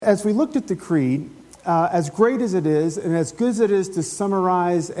As we looked at the Creed, as great as it is, and as good as it is to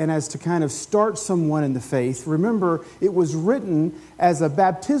summarize and as to kind of start someone in the faith, remember, it was written as a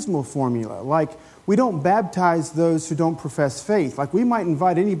baptismal formula. Like, we don't baptize those who don't profess faith. Like, we might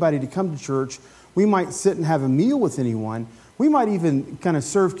invite anybody to come to church. We might sit and have a meal with anyone. We might even kind of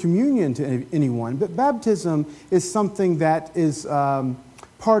serve communion to anyone. But baptism is something that is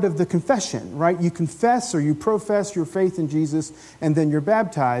part of the confession, right? You confess or you profess your faith in Jesus, and then you're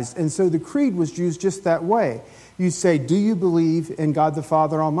baptized. And so the creed was used just that way. You say, do you believe in God the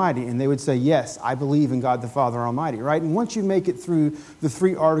Father Almighty? And they would say, yes, I believe in God the Father Almighty, right? And once you make it through the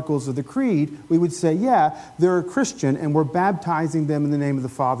 3 articles of the creed, we would say, yeah, they're a Christian, and we're baptizing them in the name of the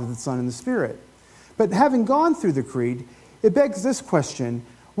Father, the Son, and the Spirit. But having gone through the creed, it begs this question: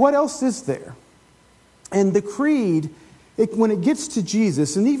 what else is there? And the creed, when it gets to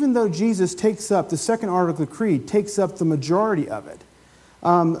Jesus, and even though Jesus takes up, the 2nd article of the creed takes up the majority of it,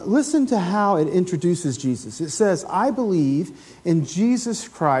 listen to how it introduces Jesus. It says, I believe in Jesus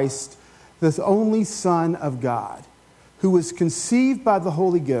Christ, the only Son of God, who was conceived by the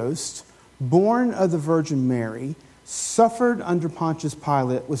Holy Ghost, born of the Virgin Mary, suffered under Pontius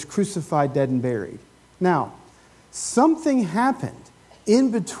Pilate, was crucified, dead, and buried. Now, something happened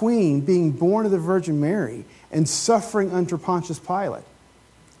in between being born of the Virgin Mary and suffering under Pontius Pilate.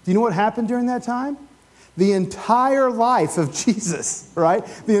 Do you know what happened during that time? The entire life of Jesus, right?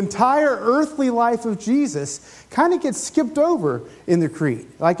 The entire earthly life of Jesus kind of gets skipped over in the creed.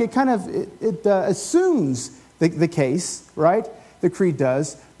 Like it assumes the case, right? The creed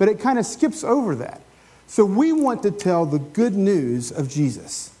does, but it kind of skips over that. So we want to tell the good news of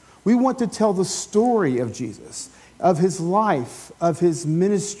Jesus. We want to tell the story of Jesus, of his life, of his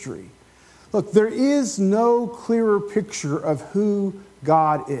ministry. Look, there is no clearer picture of who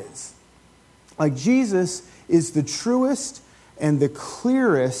God is. Like, Jesus is the truest and the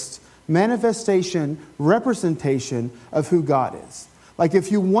clearest manifestation, representation of who God is. Like, if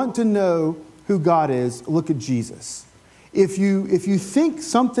you want to know who God is, look at Jesus. If you think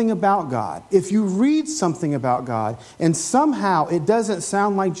something about God, if you read something about God, and somehow it doesn't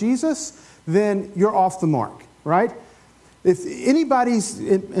sound like Jesus, then you're off the mark, right? If anybody's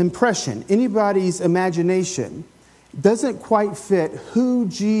impression, anybody's imagination doesn't quite fit who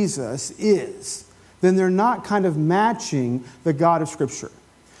Jesus is, then they're not kind of matching the God of Scripture.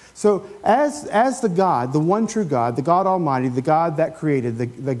 So as the God, the one true God, the God Almighty, the God that created,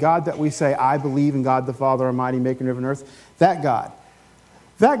 the God that we say, I believe in God the Father Almighty, maker of heaven and earth, that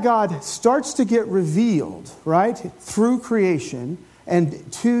God starts to get revealed, right, through creation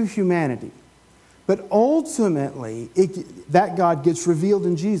and to humanity. But ultimately, that God gets revealed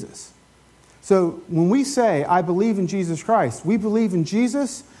in Jesus. So when we say, I believe in Jesus Christ, we believe in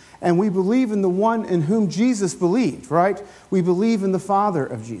Jesus, and we believe in the one in whom Jesus believed, right? We believe in the Father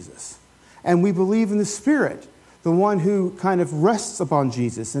of Jesus. And we believe in the Spirit, the one who kind of rests upon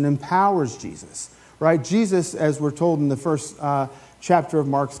Jesus and empowers Jesus, right? Jesus, as we're told in the first chapter of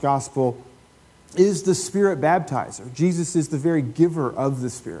Mark's Gospel, is the Spirit baptizer. Jesus is the very giver of the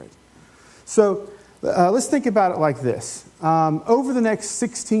Spirit. So let's think about it like this. Over the next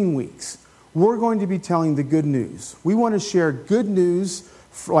 16 weeks, we're going to be telling the good news. We want to share good news,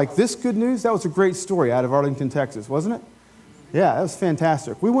 like this good news. That was a great story out of Arlington, Texas, wasn't it? Yeah, that was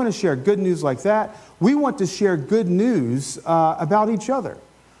fantastic. We want to share good news like that. We want to share good news about each other.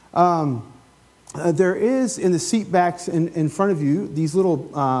 There is in the seat backs in front of you these little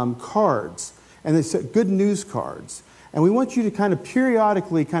cards, and they say good news cards. And we want you to kind of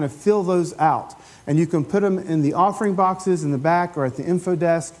periodically kind of fill those out. And you can put them in the offering boxes in the back or at the info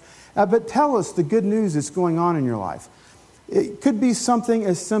desk. But tell us the good news that's going on in your life. It could be something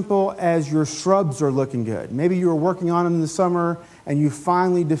as simple as your shrubs are looking good. Maybe you were working on them in the summer and you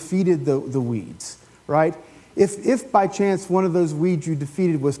finally defeated the weeds, right? If by chance one of those weeds you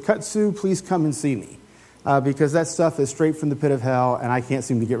defeated was kudzu, please come and see me. Because that stuff is straight from the pit of hell and I can't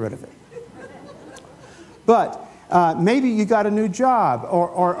seem to get rid of it. But maybe you got a new job,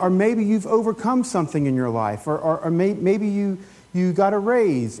 or maybe you've overcome something in your life, or maybe you got a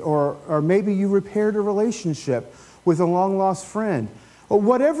raise, or maybe you repaired a relationship with a long-lost friend. Or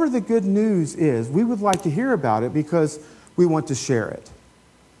whatever the good news is, we would like to hear about it because we want to share it.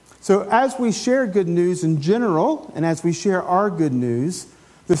 So as we share good news in general, and as we share our good news,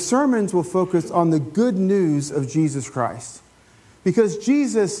 the sermons will focus on the good news of Jesus Christ. Because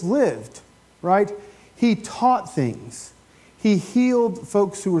Jesus lived, right? He taught things. He healed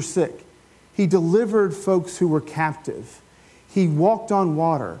folks who were sick. He delivered folks who were captive. He walked on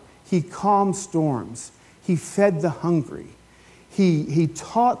water. He calmed storms. He fed the hungry. He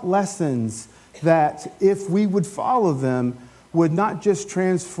taught lessons that if we would follow them, would not just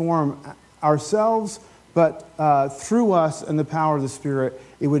transform ourselves, but through us and the power of the Spirit,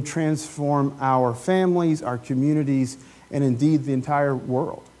 it would transform our families, our communities, and indeed the entire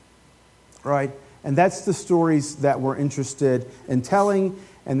world, right? And that's the stories that we're interested in telling,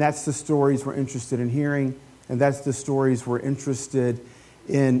 and that's the stories we're interested in hearing, and that's the stories we're interested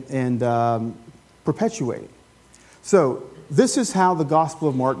in perpetuating. So this is how the Gospel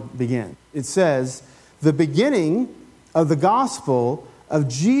of Mark begins. It says, the beginning of the Gospel of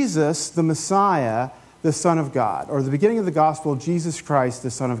Jesus, the Messiah, the Son of God, or the beginning of the Gospel of Jesus Christ,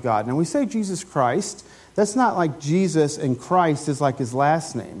 the Son of God. Now, we say Jesus Christ, that's not like Jesus and Christ is like his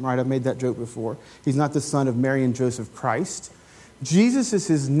last name, right? I've made that joke before. He's not the son of Mary and Joseph Christ. Jesus is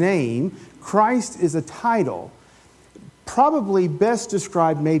his name. Christ is a title, probably best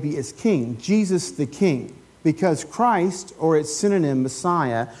described maybe as king, Jesus the King, because Christ, or its synonym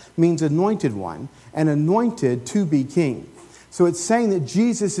Messiah, means anointed one, and anointed to be king. So it's saying that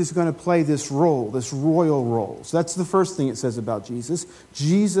Jesus is going to play this role, this royal role. So that's the first thing it says about Jesus,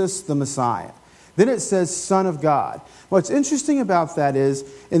 Jesus the Messiah. Then it says Son of God. What's interesting about that is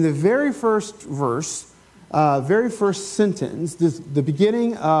in the very first verse, very first sentence, the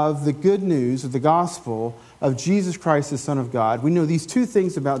beginning of the good news of the gospel of Jesus Christ, the Son of God, we know these two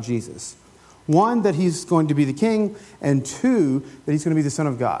things about Jesus. One, that he's going to be the king, and two, that he's going to be the Son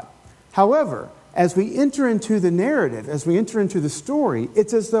of God. However, as we enter into the narrative, as we enter into the story,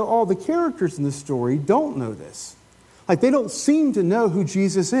 it's as though all the characters in the story don't know this. Like they don't seem to know who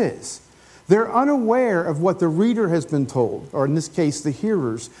Jesus is. They're unaware of what the reader has been told, or in this case, the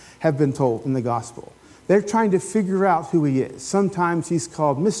hearers have been told in the gospel. They're trying to figure out who he is. Sometimes he's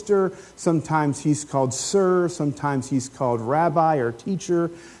called Mr., sometimes he's called Sir, sometimes he's called Rabbi or teacher,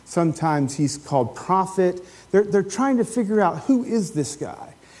 sometimes he's called prophet. They're trying to figure out who is this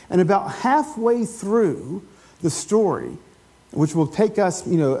guy. And about halfway through the story, which will take us,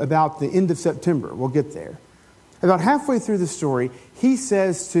 about the end of September, we'll get there. About halfway through the story, he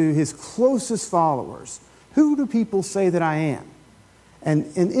says to his closest followers, who do people say that I am?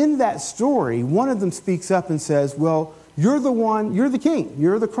 And in that story, one of them speaks up and says, well, you're the one, you're the king,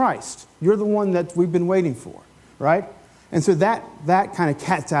 you're the Christ. You're the one that we've been waiting for, right? And so that kind of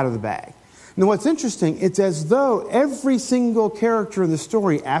cat's out of the bag. Now what's interesting, it's as though every single character in the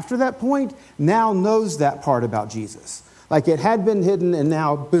story after that point now knows that part about Jesus. Like it had been hidden and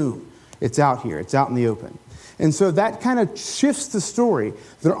now, boom, it's out here, it's out in the open. And so that kind of shifts the story.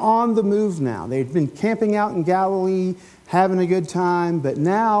 They're on the move now. They've been camping out in Galilee, having a good time, but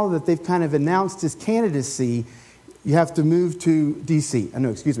now that they've kind of announced his candidacy, you have to move to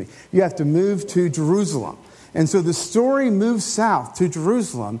You have to move to Jerusalem. And so the story moves south to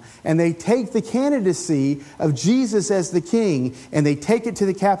Jerusalem, and they take the candidacy of Jesus as the king, and they take it to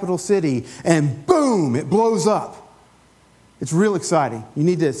the capital city, and boom, it blows up. It's real exciting. You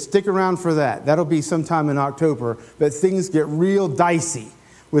need to stick around for that. That'll be sometime in October, but things get real dicey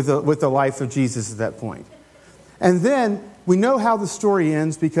with the life of Jesus at that point. And then we know how the story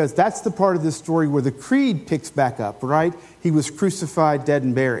ends because that's the part of the story where the creed picks back up, right? He was crucified, dead,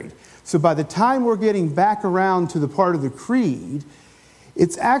 and buried. So by the time we're getting back around to the part of the creed,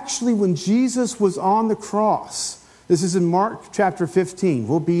 it's actually when Jesus was on the cross. This is in Mark chapter 15.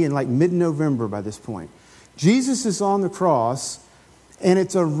 We'll be in like mid-November by this point. Jesus is on the cross, and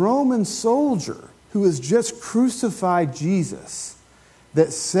it's a Roman soldier who has just crucified Jesus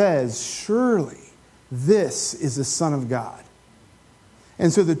that says, surely this is the Son of God.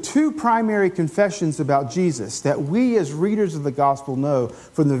 And so the two primary confessions about Jesus that we as readers of the gospel know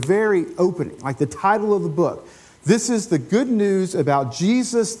from the very opening, like the title of the book, this is the good news about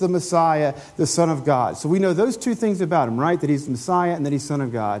Jesus, the Messiah, the Son of God. So we know those two things about him, right? That he's the Messiah and that he's Son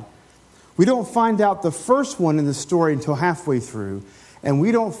of God. We don't find out the first one in the story until halfway through, and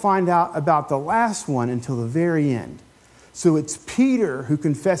we don't find out about the last one until the very end. So it's Peter who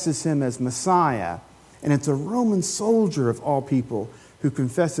confesses him as Messiah, and it's a Roman soldier of all people who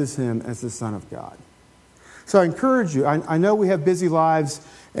confesses him as the Son of God. So I encourage you, I know we have busy lives,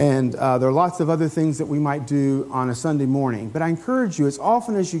 and there are lots of other things that we might do on a Sunday morning, but I encourage you as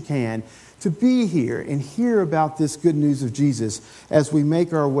often as you can to be here and hear about this good news of Jesus as we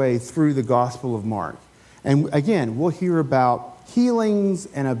make our way through the Gospel of Mark. And again, we'll hear about healings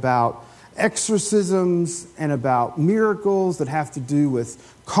and about exorcisms and about miracles that have to do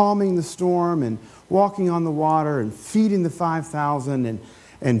with calming the storm and walking on the water and feeding the 5,000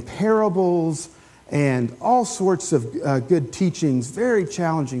 and parables and all sorts of good teachings, very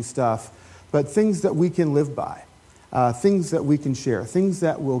challenging stuff, but things that we can live by. Things that we can share, things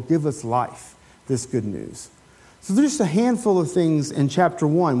that will give us life, this good news. So there's just a handful of things in chapter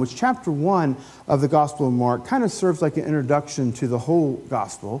 1, which chapter 1 of the Gospel of Mark kind of serves like an introduction to the whole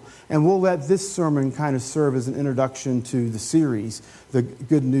Gospel. And we'll let this sermon kind of serve as an introduction to the series, The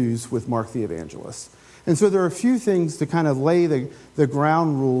Good News with Mark the Evangelist. And so there are a few things to kind of lay the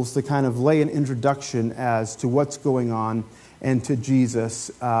ground rules, to kind of lay an introduction as to what's going on and to Jesus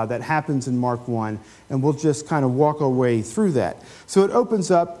that happens in Mark 1. And we'll just kind of walk our way through that. So it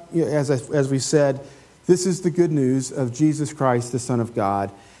opens up, as we said, this is the good news of Jesus Christ, the Son of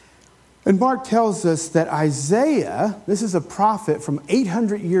God. And Mark tells us that Isaiah, this is a prophet from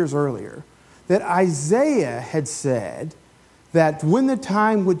 800 years earlier, that Isaiah had said that when the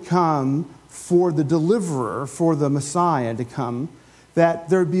time would come for the deliverer, for the Messiah to come, that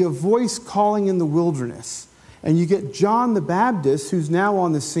there'd be a voice calling in the wilderness. And you get John the Baptist, who's now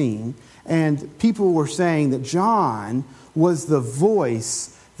on the scene, and people were saying that John was the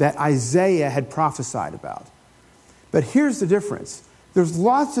voice that Isaiah had prophesied about. But here's the difference. There's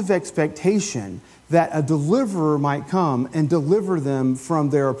lots of expectation that a deliverer might come and deliver them from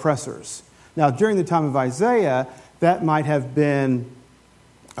their oppressors. Now, during the time of Isaiah, that might have been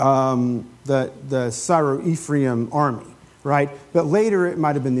the Syro-Ephraim army, right? But later it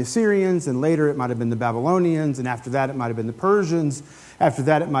might have been the Assyrians, and later it might have been the Babylonians, and after that it might have been the Persians. After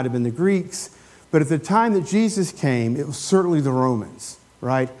that it might have been the Greeks. But at the time that Jesus came, it was certainly the Romans.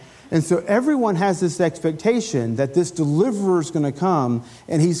 Right? And so everyone has this expectation that this deliverer is going to come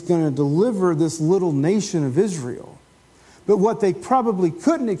and he's going to deliver this little nation of Israel. But what they probably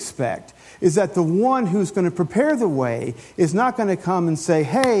couldn't expect is that the one who's going to prepare the way is not going to come and say,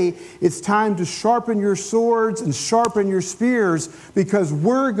 hey, it's time to sharpen your swords and sharpen your spears because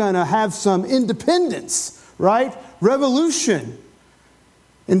we're going to have some independence, right? Revolution.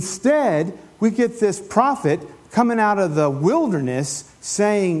 Instead, we get this prophet coming out of the wilderness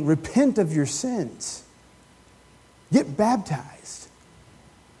saying, repent of your sins. Get baptized.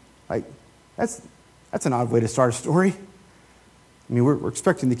 Like, that's an odd way to start a story. I mean, we're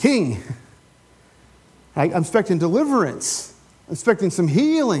expecting the king. I'm expecting deliverance. I'm expecting some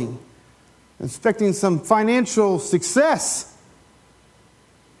healing. I'm expecting some financial success.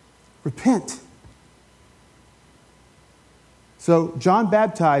 Repent. So John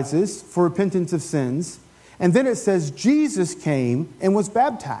baptizes for repentance of sins. And then it says Jesus came and was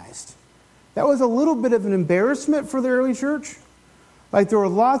baptized. That was a little bit of an embarrassment for the early church. Like there were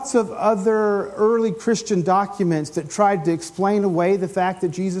lots of other early Christian documents that tried to explain away the fact that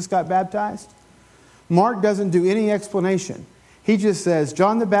Jesus got baptized. Mark doesn't do any explanation. He just says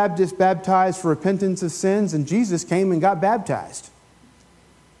John the Baptist baptized for repentance of sins and Jesus came and got baptized.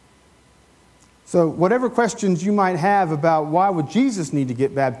 So whatever questions you might have about why would Jesus need to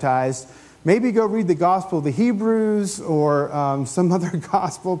get baptized, maybe go read the Gospel of the Hebrews or some other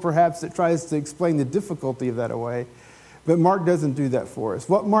gospel perhaps that tries to explain the difficulty of that away. But Mark doesn't do that for us.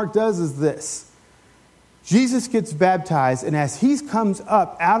 What Mark does is this. Jesus gets baptized, and as he comes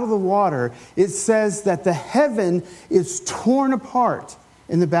up out of the water, it says that the heaven is torn apart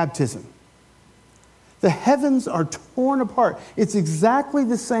in the baptism. The heavens are torn apart. It's exactly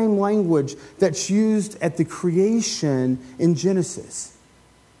the same language that's used at the creation in Genesis.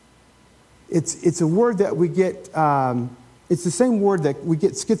 It's a word that we get, it's the same word that we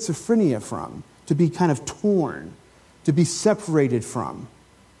get schizophrenia from, to be kind of torn, to be separated from.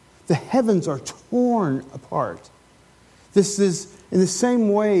 The heavens are torn apart. This is in the same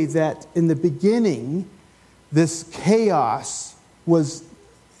way that in the beginning, this chaos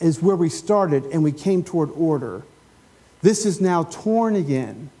is where we started and we came toward order. This is now torn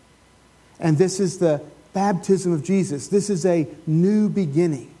again. And this is the baptism of Jesus. This is a new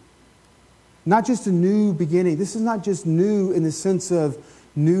beginning. Not just a new beginning. This is not just new in the sense of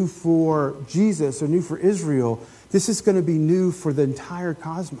new for Jesus or new for Israel. This is going to be new for the entire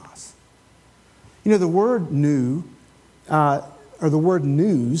cosmos. You know, the word new, or the word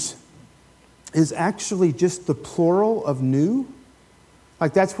news, is actually just the plural of new.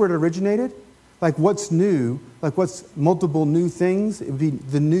 Like that's where it originated. Like what's new, like what's multiple new things, it would be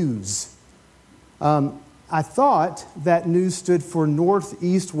the news. I thought that news stood for north,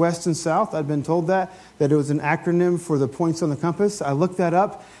 east, west, and south. I'd been told that it was an acronym for the points on the compass. I looked that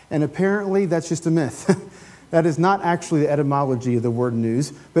up, and apparently that's just a myth. That is not actually the etymology of the word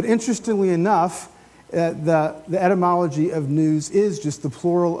news. But interestingly enough, the etymology of news is just the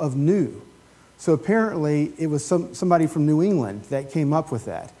plural of new. So apparently it was somebody from New England that came up with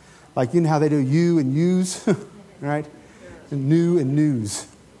that. Like, you know how they do you and yous, right? And new and news.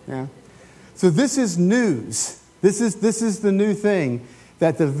 Yeah. So this is news. This is the new thing,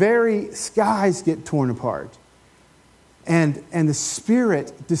 that the very skies get torn apart. And the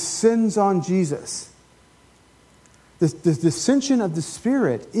Spirit descends on Jesus. The dissension of the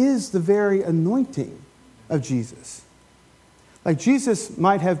Spirit is the very anointing of Jesus. Like Jesus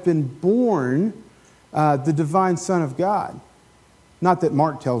might have been born the divine Son of God. Not that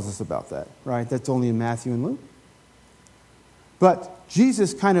Mark tells us about that, right? That's only in Matthew and Luke. But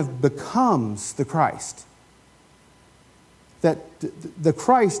Jesus kind of becomes the Christ. That the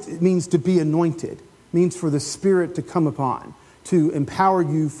Christ means to be anointed, means for the Spirit to come upon, to empower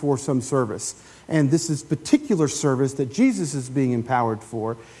you for some service. And this is particular service that Jesus is being empowered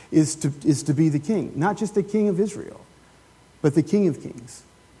for is to be the king. Not just the king of Israel, but the King of Kings,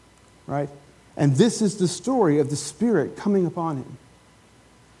 right? And this is the story of the Spirit coming upon him.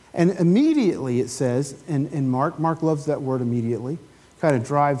 And immediately it says, in Mark loves that word immediately, kind of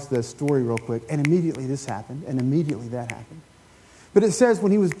drives the story real quick, and immediately this happened, and immediately that happened. But it says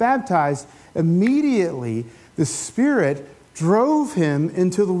when he was baptized, immediately the Spirit drove him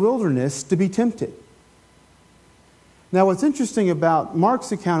into the wilderness to be tempted. Now, what's interesting about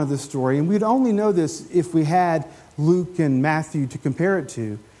Mark's account of this story, and we'd only know this if we had Luke and Matthew to compare it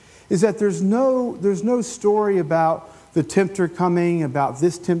to, is that there's no story about the tempter coming, about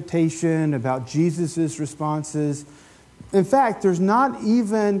this temptation, about Jesus' responses. In fact, there's not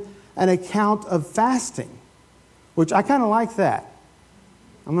even an account of fasting, which I kind of like that.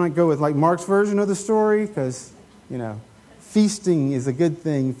 I'm going to go with like Mark's version of the story because, feasting is a good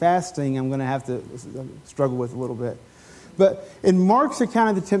thing. Fasting, I'm going to have to struggle with a little bit. But in Mark's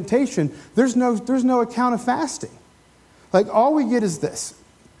account of the temptation, there's no account of fasting. Like all we get is this.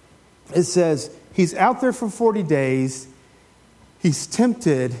 It says he's out there for 40 days. He's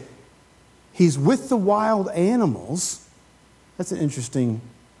tempted. He's with the wild animals. That's an interesting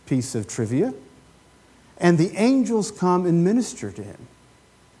piece of trivia. And the angels come and minister to him.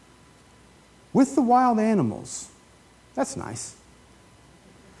 With the wild animals. That's nice.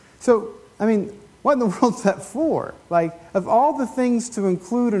 So, what in the world's that for? Like, of all the things to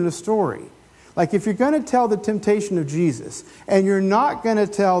include in a story, like if you're going to tell the temptation of Jesus, and you're not going to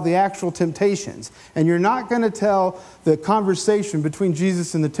tell the actual temptations, and you're not going to tell the conversation between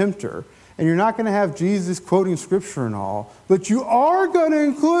Jesus and the tempter, and you're not going to have Jesus quoting scripture and all, but you are going to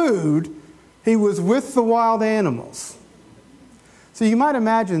include he was with the wild animals. So you might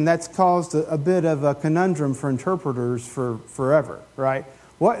imagine that's caused a bit of a conundrum for interpreters for forever, right?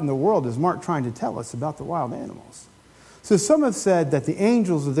 What in the world is Mark trying to tell us about the wild animals? So some have said that the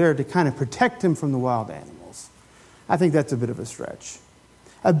angels are there to kind of protect him from the wild animals. I think that's a bit of a stretch.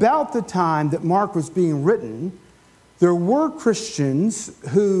 About the time that Mark was being written, there were Christians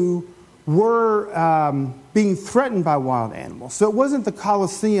who were being threatened by wild animals. So it wasn't the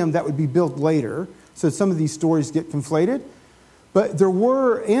Colosseum that would be built later. So some of these stories get conflated. But there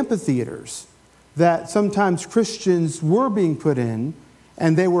were amphitheaters that sometimes Christians were being put in,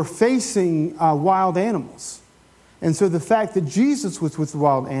 and they were facing wild animals. And so the fact that Jesus was with the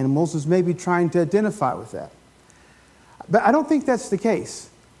wild animals was maybe trying to identify with that. But I don't think that's the case.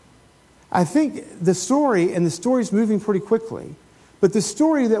 I think the story's moving pretty quickly, but the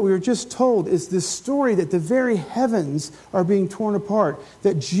story that we were just told is this story that the very heavens are being torn apart,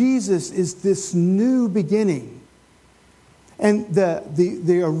 that Jesus is this new beginning. And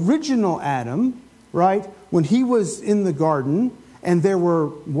the original Adam, right, when he was in the garden and there were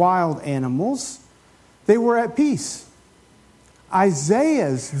wild animals, they were at peace.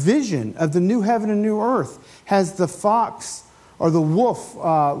 Isaiah's vision of the new heaven and new earth has the fox or the wolf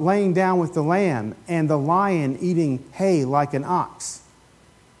laying down with the lamb and the lion eating hay like an ox.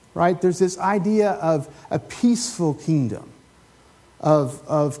 Right? There's this idea of a peaceful kingdom,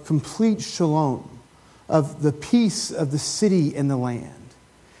 of complete shalom, of the peace of the city and the land.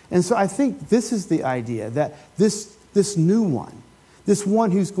 And so I think this is the idea, that this new one, this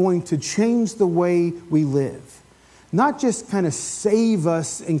one who's going to change the way we live, not just kind of save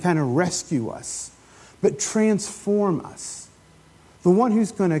us and kind of rescue us, but transform us. The one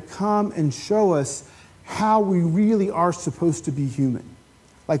who's going to come and show us how we really are supposed to be human.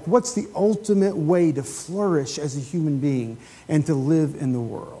 Like, what's the ultimate way to flourish as a human being and to live in the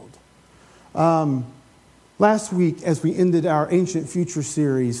world? Last week, as we ended our Ancient Future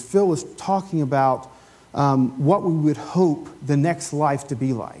series, Phil was talking about what we would hope the next life to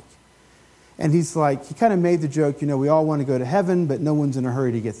be like. And he kind of made the joke, we all want to go to heaven, but no one's in a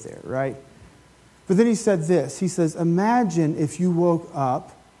hurry to get there, right? But then he said this. He says, imagine if you woke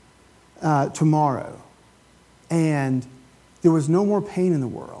up tomorrow and there was no more pain in the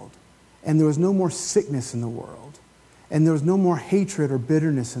world, and there was no more sickness in the world, and there was no more hatred or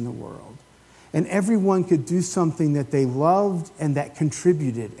bitterness in the world. And everyone could do something that they loved and that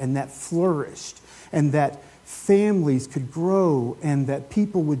contributed and that flourished and that families could grow and that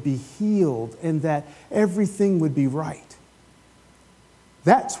people would be healed and that everything would be right.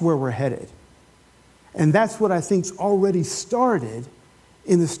 That's where we're headed. And that's what I think's already started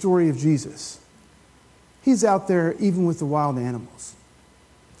in the story of Jesus. He's out there even with the wild animals.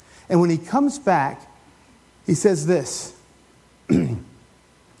 And when he comes back, he says this.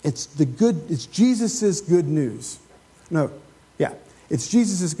 It's Jesus' good news. It's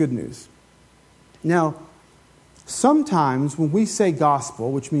Jesus' good news. Now, sometimes when we say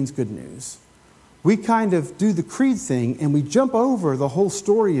gospel, which means good news, we kind of do the creed thing and we jump over the whole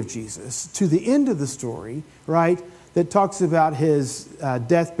story of Jesus to the end of the story, right, that talks about his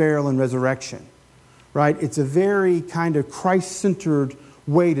death, burial, and resurrection, right? It's a very kind of Christ-centered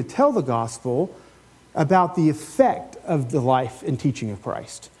way to tell the gospel about the effect of the life and teaching of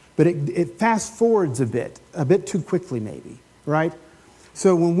Christ. But it fast forwards a bit too quickly maybe, right?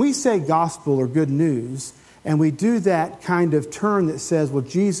 So when we say gospel or good news, and we do that kind of turn that says, well,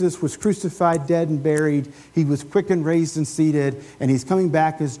 Jesus was crucified, dead, and buried. He was quickened, raised, and seated, and he's coming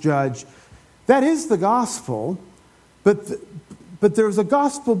back as judge. That is the gospel, but there's a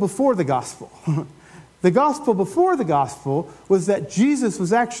gospel before the gospel. The gospel before the gospel was that Jesus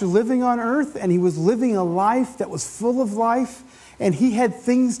was actually living on earth, and he was living a life that was full of life, and he had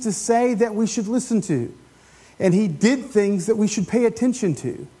things to say that we should listen to. And he did things that we should pay attention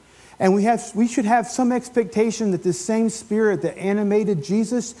to. And we should have some expectation that this same spirit that animated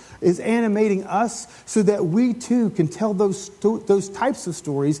Jesus is animating us so that we too can tell those types of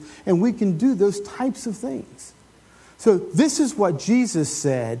stories and we can do those types of things. So this is what Jesus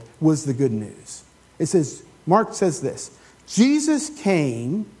said was the good news. It says, Mark says this, Jesus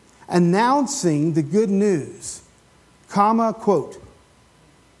came announcing the good news, quote,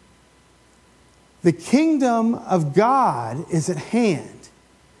 the kingdom of God is at hand.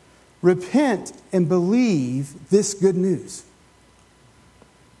 Repent and believe this good news.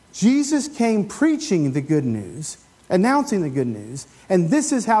 Jesus came preaching the good news, announcing the good news, and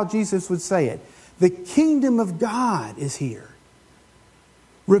this is how Jesus would say it. The kingdom of God is here.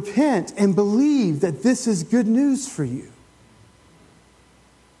 Repent and believe that this is good news for you.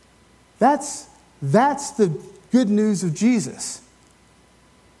 That's the good news of Jesus.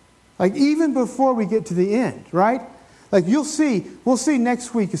 Like even before we get to the end, right? Like we'll see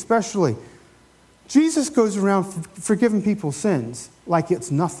next week especially, Jesus goes around forgiving people's sins like it's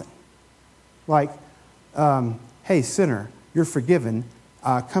nothing. Like, hey, sinner, you're forgiven.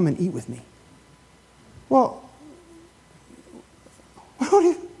 Come and eat with me. Well, what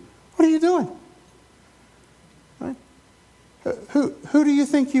are you doing? Right? Who do you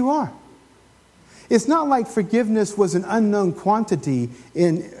think you are? It's not like forgiveness was an unknown quantity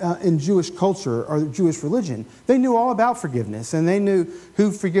in Jewish culture or Jewish religion. They knew all about forgiveness, and they knew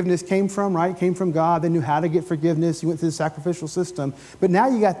who forgiveness came from, right? It came from God. They knew how to get forgiveness. You went through the sacrificial system. But now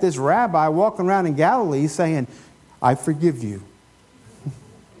you got this rabbi walking around in Galilee saying, I forgive you.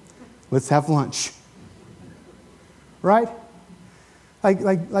 Let's have lunch. Right?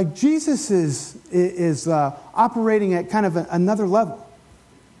 Like Jesus is operating at kind of another level,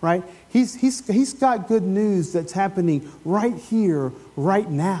 right? He's got good news that's happening right here, right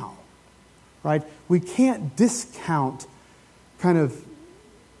now, right? We can't discount kind of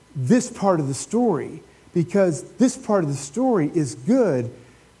this part of the story because this part of the story is good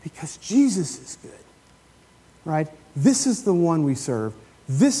because Jesus is good, right? This is the one we serve.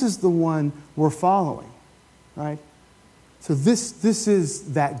 This is the one we're following, right? So this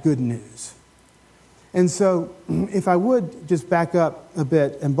is that good news. And so if I would just back up a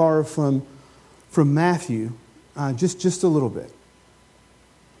bit and borrow from Matthew, just a little bit.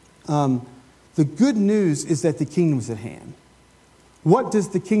 The good news is that the kingdom is at hand. What does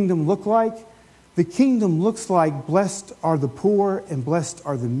the kingdom look like? The kingdom looks like blessed are the poor and blessed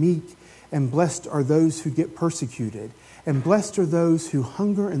are the meek and blessed are those who get persecuted and blessed are those who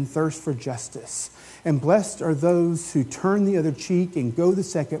hunger and thirst for justice. And blessed are those who turn the other cheek and go the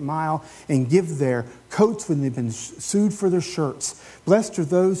second mile and give their coats when they've been sued for their shirts. Blessed are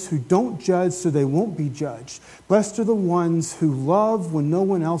those who don't judge so they won't be judged. Blessed are the ones who love when no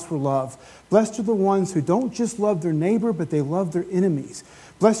one else will love. Blessed are the ones who don't just love their neighbor, but they love their enemies.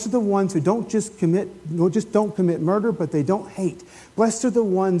 Blessed are the ones who don't commit murder, but they don't hate. Blessed are the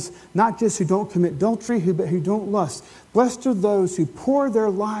ones not just who don't commit adultery, but who don't lust. Blessed are those who pour their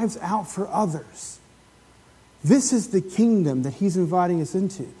lives out for others. This is the kingdom that he's inviting us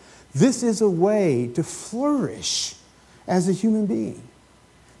into. This is a way to flourish as a human being.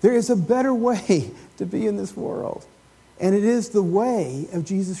 There is a better way to be in this world, and it is the way of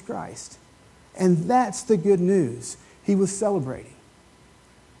Jesus Christ. And that's the good news he was celebrating.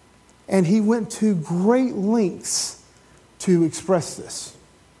 And he went to great lengths to express this.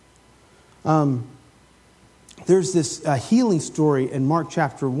 There's this healing story in Mark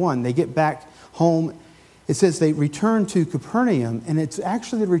chapter 1. They get back home. It says they return to Capernaum, and it's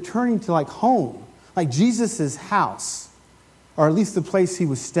actually returning to like home, like Jesus' house, or at least the place he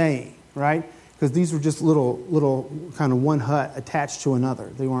was staying, right? Because these were just little kind of one hut attached to another.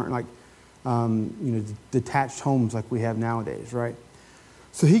 They weren't like, detached homes like we have nowadays, right?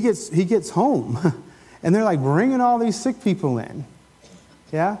 So he gets home, and they're like bringing all these sick people in,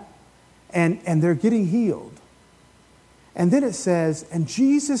 yeah? And they're getting healed. And then it says, and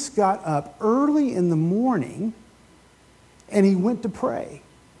Jesus got up early in the morning, and he went to pray.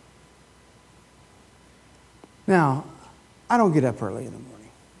 Now, I don't get up early in the morning.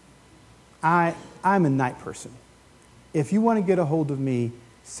 I'm a night person. If you want to get a hold of me,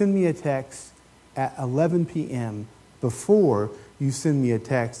 send me a text at 11 p.m. before you send me a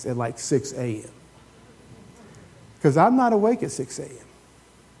text at like 6 a.m. Because I'm not awake at 6 a.m.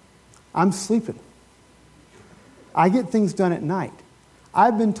 I'm sleeping. I get things done at night.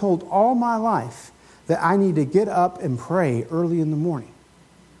 I've been told all my life that I need to get up and pray early in the morning.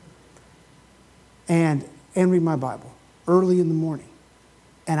 And read my Bible early in the morning.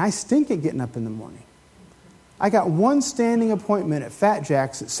 And I stink at getting up in the morning. I got one standing appointment at Fat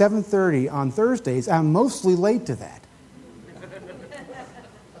Jack's at 7:30 on Thursdays. I'm mostly late to that.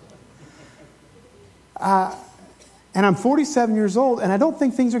 And I'm 47 years old, and I don't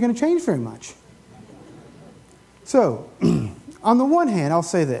think things are going to change very much. So, on the one hand, I'll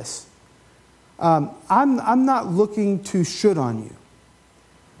say this. I'm not looking to should on you.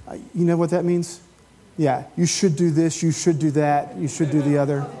 You know what that means? Yeah, you should do this, you should do that, you should do the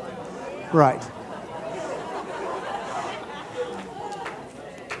other. Right.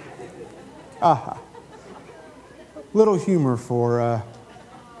 Little humor for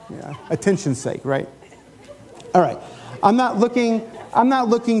attention's sake, right? All right. I'm not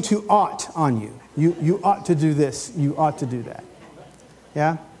looking to ought on you. You ought to do this. You ought to do that.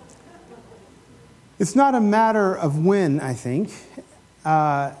 Yeah? It's not a matter of when, I think.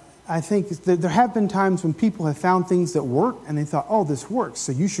 I think that there have been times when people have found things that work and they thought, oh, this works,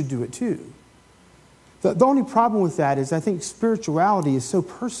 so you should do it too. The only problem with that is I think spirituality is so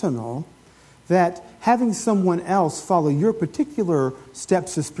personal that having someone else follow your particular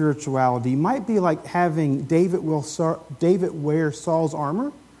steps of spirituality might be like having David wear Saul's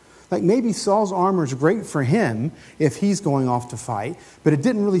armor. Like maybe Saul's armor is great for him if he's going off to fight, but it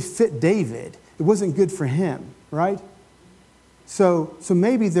didn't really fit David. It wasn't good for him, right? So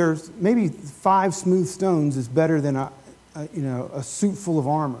maybe 5 smooth stones is better than a suit full of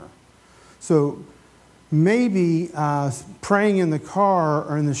armor. So maybe praying in the car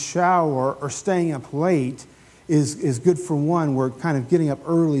or in the shower or staying up late is good for one, where kind of getting up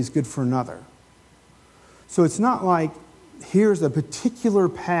early is good for another. So it's not like here's a particular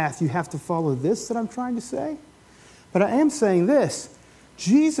path you have to follow this that I'm trying to say. But I am saying this.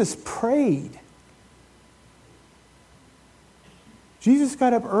 Jesus prayed. Jesus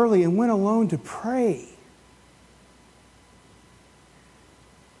got up early and went alone to pray.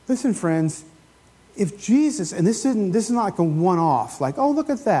 Listen, friends, if Jesus, and this is not like a one-off, like, oh, look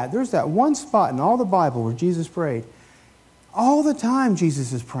at that. There's that one spot in all the Bible where Jesus prayed. All the time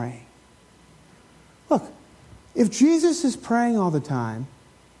Jesus is praying. Look, if Jesus is praying all the time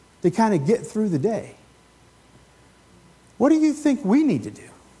to kind of get through the day, what do you think we need to do?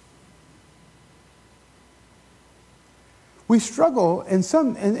 We struggle, and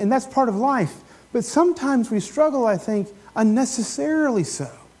that's part of life, but sometimes we struggle, I think, unnecessarily so.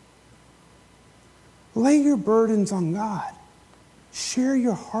 Lay your burdens on God. Share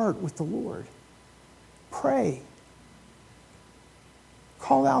your heart with the Lord. Pray.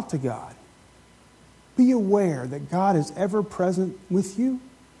 Call out to God. Be aware that God is ever present with you,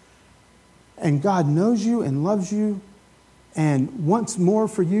 and God knows you and loves you and wants more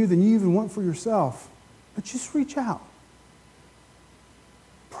for you than you even want for yourself. But just reach out.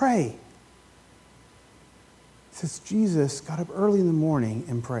 Pray. It says Jesus got up early in the morning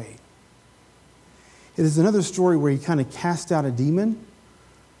and prayed. It is another story where he kind of cast out a demon.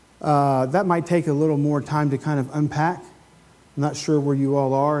 That might take a little more time to kind of unpack. I'm not sure where you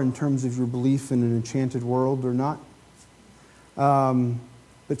all are in terms of your belief in an enchanted world or not.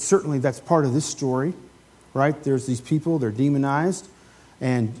 But certainly that's part of this story, right? There's these people, they're demonized,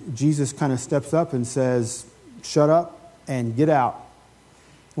 and Jesus kind of steps up and says, shut up and get out.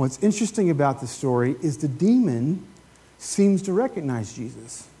 What's interesting about the story is the demon seems to recognize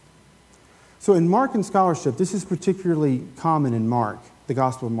Jesus. So in Markan scholarship, this is particularly common in Mark, the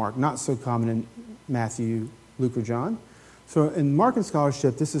Gospel of Mark, not so common in Matthew, Luke, or John. So in Markan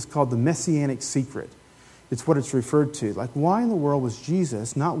scholarship, this is called the Messianic secret. It's what it's referred to. Like, why in the world was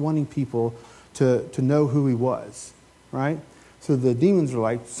Jesus not wanting people to know who he was, right? So the demons are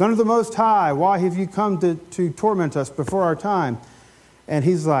like, Son of the Most High, why have you come to torment us before our time? And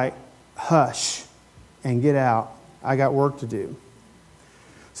he's like, hush and get out. I got work to do.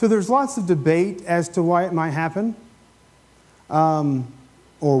 So there's lots of debate as to why it might happen,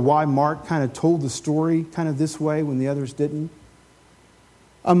 or why Mark kind of told the story kind of this way when the others didn't.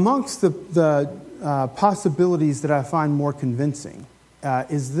 Amongst the possibilities that I find more convincing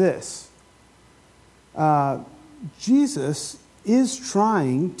is this. Jesus is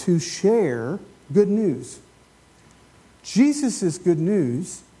trying to share good news. Jesus' good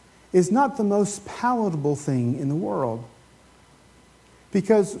news is not the most palatable thing in the world.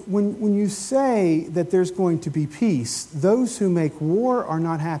 Because when you say that there's going to be peace, those who make war are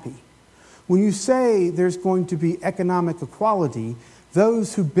not happy. When you say there's going to be economic equality,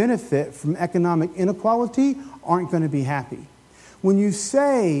 those who benefit from economic inequality aren't going to be happy. When you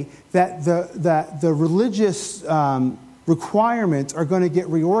say that the religious requirements are going to get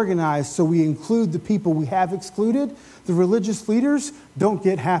reorganized so we include the people we have excluded, the religious leaders don't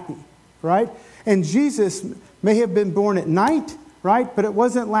get happy, right? And Jesus may have been born at night, right? But it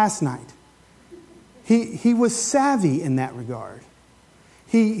wasn't last night. He was savvy in that regard.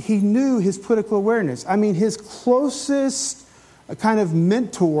 He knew his political awareness. I mean, his closest kind of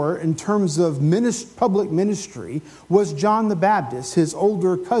mentor in terms of public ministry was John the Baptist, his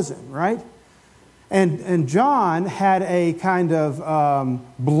older cousin, right? And John had a kind of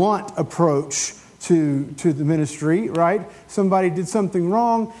blunt approach to the ministry, right? Somebody did something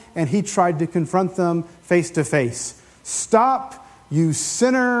wrong, and he tried to confront them face to face. Stop, you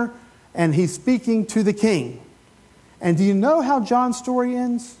sinner, and he's speaking to the king. And do you know how John's story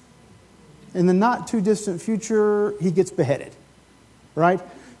ends? In the not too distant future, he gets beheaded, right?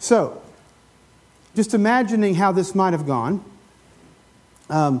 So, just imagining how this might have gone.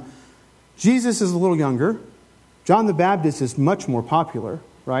 Jesus is a little younger. John the Baptist is much more popular,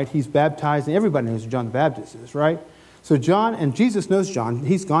 right? He's baptized, and everybody knows who John the Baptist is, right? So John, and Jesus knows John.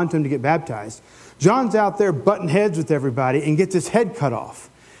 He's gone to him to get baptized. John's out there butting heads with everybody and gets his head cut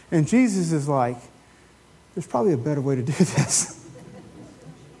off. And Jesus is like, there's probably a better way to do this.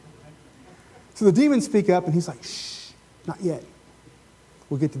 So the demons speak up, and he's like, shh, not yet.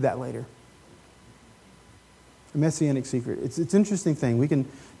 We'll get to that later. A messianic secret. It's an interesting thing. We can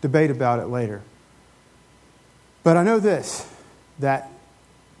debate about it later. But I know this, that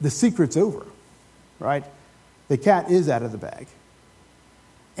the secret's over, right? The cat is out of the bag.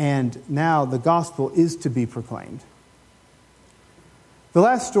 And now the gospel is to be proclaimed. The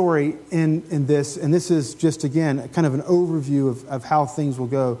last story in this, and this is just, again, kind of an overview of how things will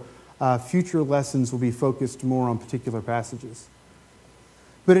go. Future lessons will be focused more on particular passages.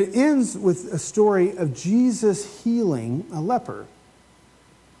 But it ends with a story of Jesus healing a leper.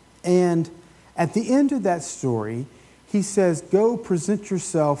 And at the end of that story, he says, go present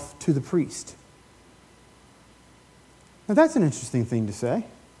yourself to the priest. Now that's an interesting thing to say.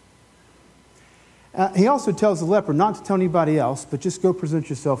 He also tells the leper not to tell anybody else, but just go present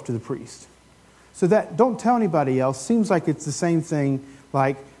yourself to the priest. So that don't tell anybody else seems like it's the same thing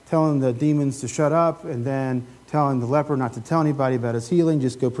like telling the demons to shut up and then telling the leper not to tell anybody about his healing,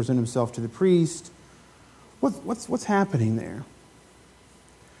 just go present himself to the priest. What's happening there?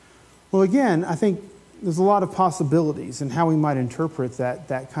 Well, again, I think there's a lot of possibilities in how we might interpret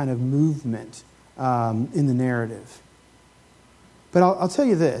that kind of movement in the narrative. But I'll tell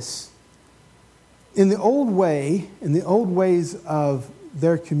you this. In the old ways of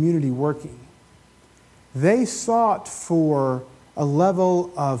their community working, they sought for a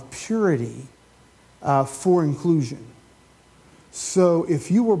level of purity for inclusion. So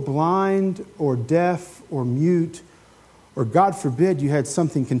if you were blind or deaf or mute, or God forbid you had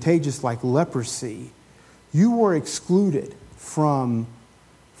something contagious like leprosy, you were excluded from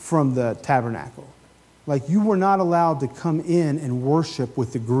the tabernacle. Like you were not allowed to come in and worship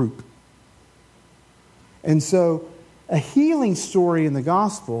with the group. And so a healing story in the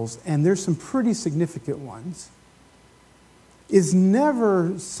Gospels, and there's some pretty significant ones, is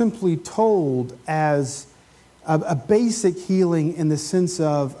never simply told as a basic healing in the sense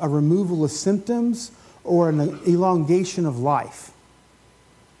of a removal of symptoms or an elongation of life.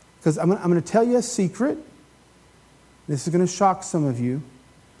 Because I'm going to tell you a secret. This is going to shock some of you.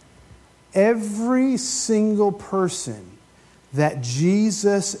 Every single person that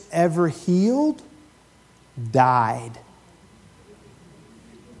Jesus ever healed died.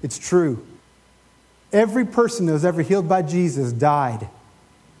 It's true. Every person that was ever healed by Jesus died.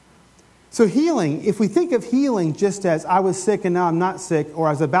 So healing, if we think of healing just as I was sick and now I'm not sick, or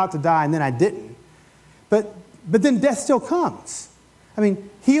I was about to die and then I didn't, but then death still comes. I mean,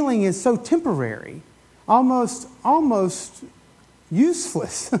 healing is so temporary, almost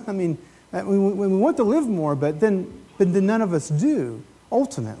useless. I mean, we want to live more, but then none of us do,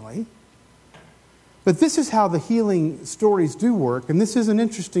 ultimately. But this is how the healing stories do work, and this is an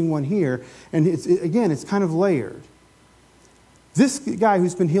interesting one here, and it's kind of layered. This guy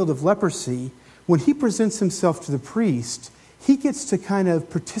who's been healed of leprosy, when he presents himself to the priest, he gets to kind of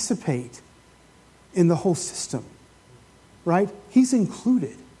participate in the whole system, right? He's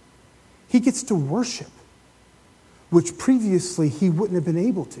included. He gets to worship, which previously he wouldn't have been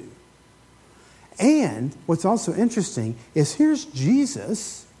able to. And what's also interesting is here's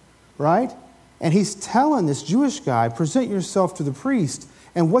Jesus, right? And he's telling this Jewish guy, present yourself to the priest.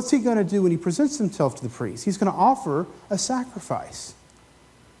 And what's he going to do when he presents himself to the priest? He's going to offer a sacrifice.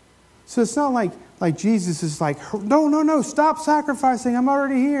 So it's not like Jesus is like, no, stop sacrificing. I'm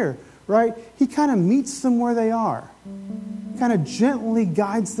already here, right? He kind of meets them where they are, kind of gently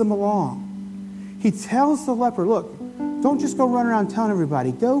guides them along. He tells the leper, look, don't just go run around telling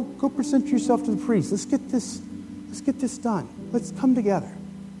everybody. Go present yourself to the priest. Let's get this done. Let's come together.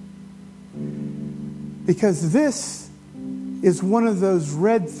 Because this is one of those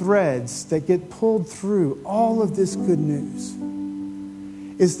red threads that get pulled through all of this good news.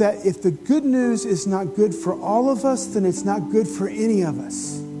 Is that if the good news is not good for all of us, then it's not good for any of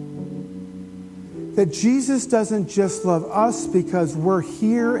us. That Jesus doesn't just love us because we're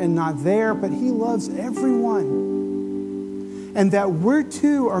here and not there, but he loves everyone. And that we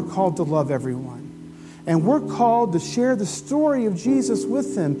too are called to love everyone. And we're called to share the story of Jesus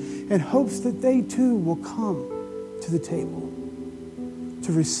with them in hopes that they too will come to the table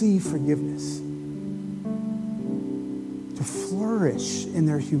to receive forgiveness, to flourish in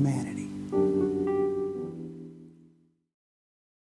their humanity.